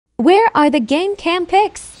Where are the game cam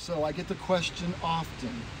pics? So I get the question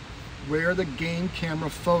often, where are the game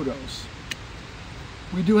camera photos?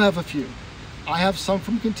 We do have a few. I have some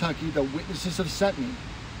from Kentucky that witnesses have sent me.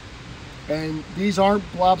 And these aren't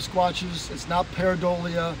blob squatches, it's not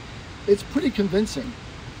pareidolia. It's pretty convincing.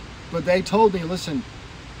 But they told me, listen,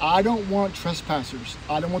 I don't want trespassers.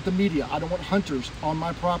 I don't want the media. I don't want hunters on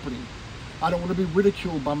my property. I don't want to be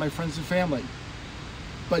ridiculed by my friends and family.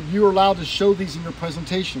 But you're allowed to show these in your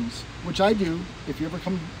presentations, which I do. If you ever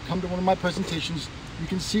come to one of my presentations, you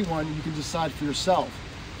can see one and you can decide for yourself.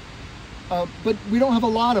 But we don't have a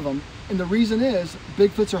lot of them. And the reason is,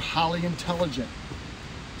 Bigfoots are highly intelligent.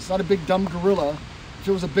 It's not a big dumb gorilla. If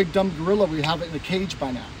it was a big dumb gorilla, we'd have it in a cage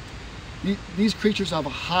by now. These creatures have a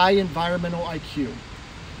high environmental IQ.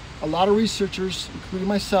 A lot of researchers, including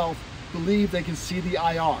myself, believe they can see the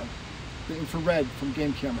IR, the infrared from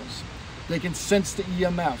game cameras. They can sense the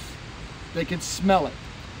EMF. They can smell it.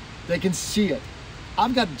 They can see it.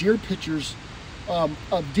 I've got deer pictures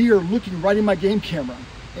of deer looking right in my game camera,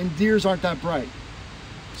 and deers aren't that bright.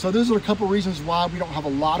 So those are a couple reasons why we don't have a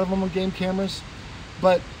lot of them on game cameras.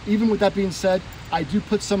 But even with that being said, I do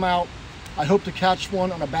put some out. I hope to catch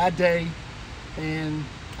one on a bad day and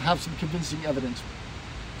have some convincing evidence.